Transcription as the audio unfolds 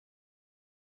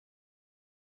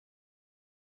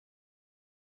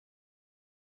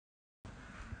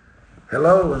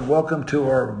Hello and welcome to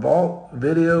our Vault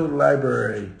Video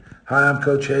Library. Hi, I'm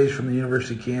Coach Hayes from the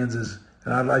University of Kansas,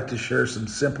 and I'd like to share some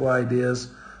simple ideas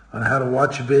on how to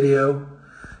watch a video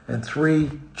and 3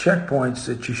 checkpoints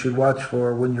that you should watch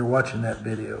for when you're watching that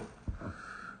video.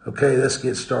 Okay, let's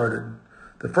get started.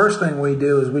 The first thing we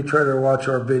do is we try to watch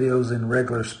our videos in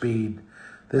regular speed.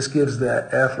 This gives the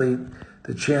athlete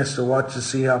the chance to watch to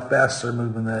see how fast they're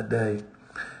moving that day.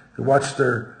 To watch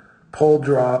their pole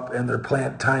drop and their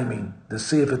plant timing to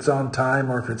see if it's on time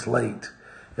or if it's late.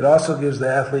 It also gives the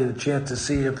athlete a chance to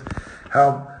see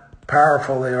how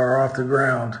powerful they are off the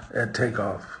ground at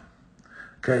takeoff.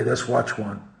 Okay, let's watch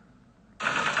one.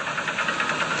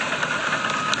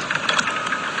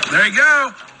 There you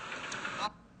go.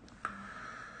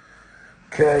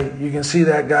 Okay, you can see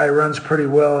that guy runs pretty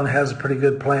well and has a pretty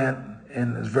good plant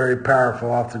and is very powerful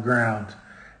off the ground.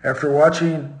 After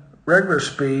watching regular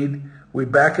speed, we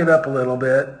back it up a little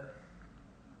bit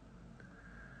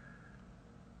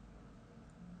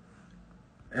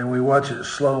and we watch it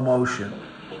slow motion.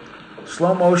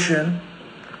 Slow motion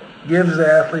gives the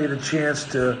athlete a chance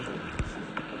to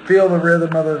feel the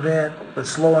rhythm of the event, but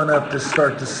slow enough to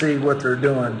start to see what they're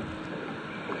doing.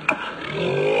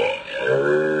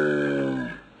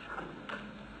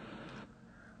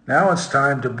 Now it's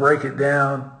time to break it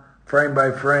down frame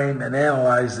by frame and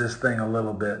analyze this thing a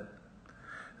little bit.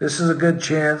 This is a good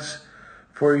chance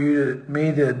for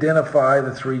me to identify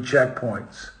the 3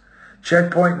 checkpoints.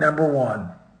 Checkpoint number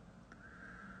 1.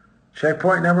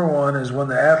 Checkpoint number 1 is when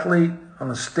the athlete on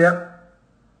the step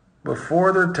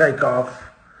before their takeoff,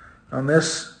 on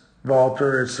this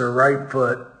vaulter, it's their right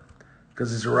foot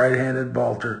because it's a right-handed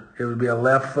vaulter. It would be a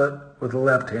left foot with a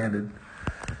left-handed.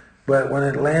 But when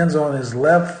it lands on his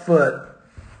left foot,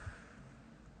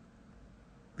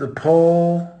 the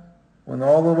pole, when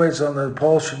all the weight's on the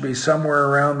pole, should be somewhere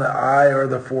around the eye or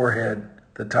the forehead,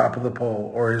 the top of the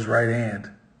pole, or his right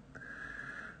hand.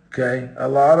 Okay, a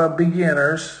lot of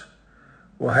beginners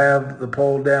will have the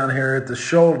pole down here at the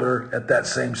shoulder at that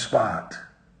same spot.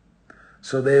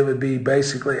 So they would be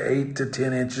basically 8 to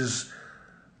 10 inches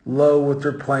low with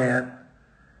their plant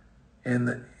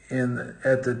on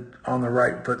the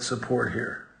right foot support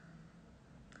here.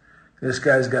 This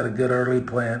guy's got a good early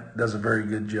plant, does a very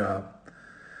good job.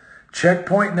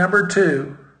 Checkpoint number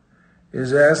 2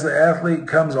 is as the athlete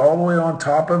comes all the way on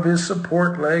top of his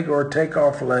support leg or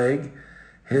takeoff leg,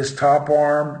 his top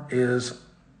arm is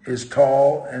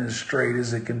tall and as straight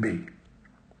as it can be.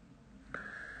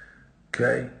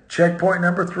 Okay, checkpoint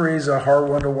number 3 is a hard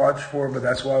one to watch for, but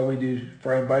that's why we do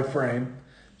frame by frame.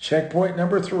 Checkpoint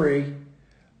number 3,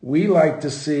 we like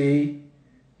to see,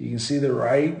 you can see the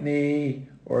right knee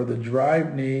or the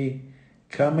drive knee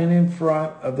coming in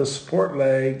front of the support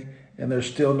leg and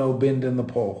there's still no bend in the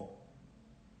pole.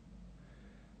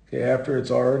 Okay, after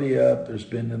it's already up, there's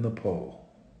bend in the pole.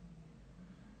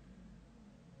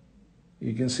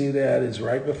 You can see that it's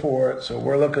right before it, so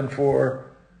we're looking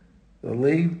for the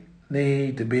lead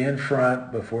knee to be in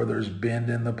front before there's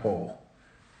bend in the pole.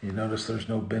 You notice there's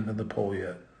no bend in the pole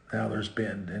yet. Now there's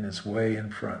bend and it's way in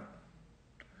front.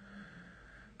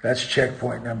 That's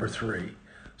checkpoint number 3.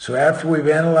 So after we've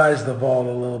analyzed the vault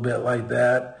a little bit like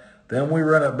that, then we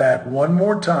run it back one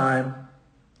more time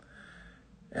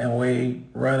and we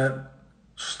run it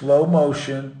slow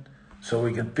motion so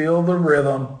we can feel the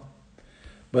rhythm,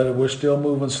 but we're still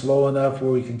moving slow enough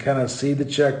where we can kind of see the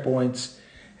checkpoints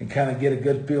and kind of get a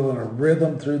good feel and a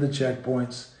rhythm through the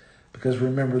checkpoints, because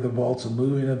remember, the vault's a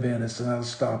moving event, it's not a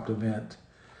stopped event.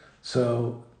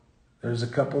 So there's a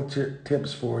couple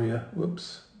tips for you.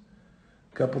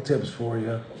 Couple tips for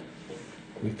you.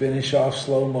 We finish off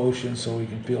slow motion so we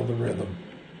can feel the rhythm.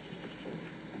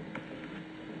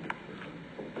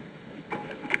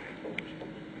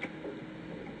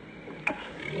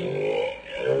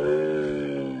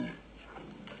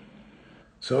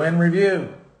 So in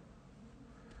review,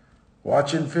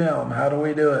 watching film, how do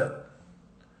we do it?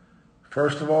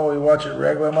 First of all, we watch it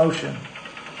regular motion,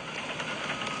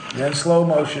 then slow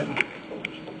motion,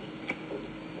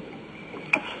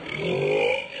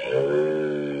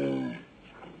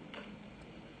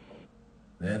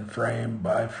 then frame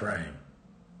by frame.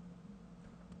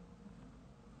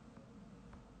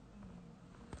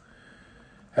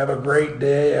 Have a great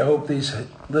day. I hope these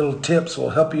little tips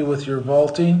will help you with your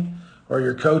vaulting or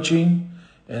your coaching,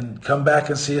 and come back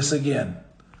and see us again.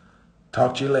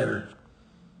 Talk to you later.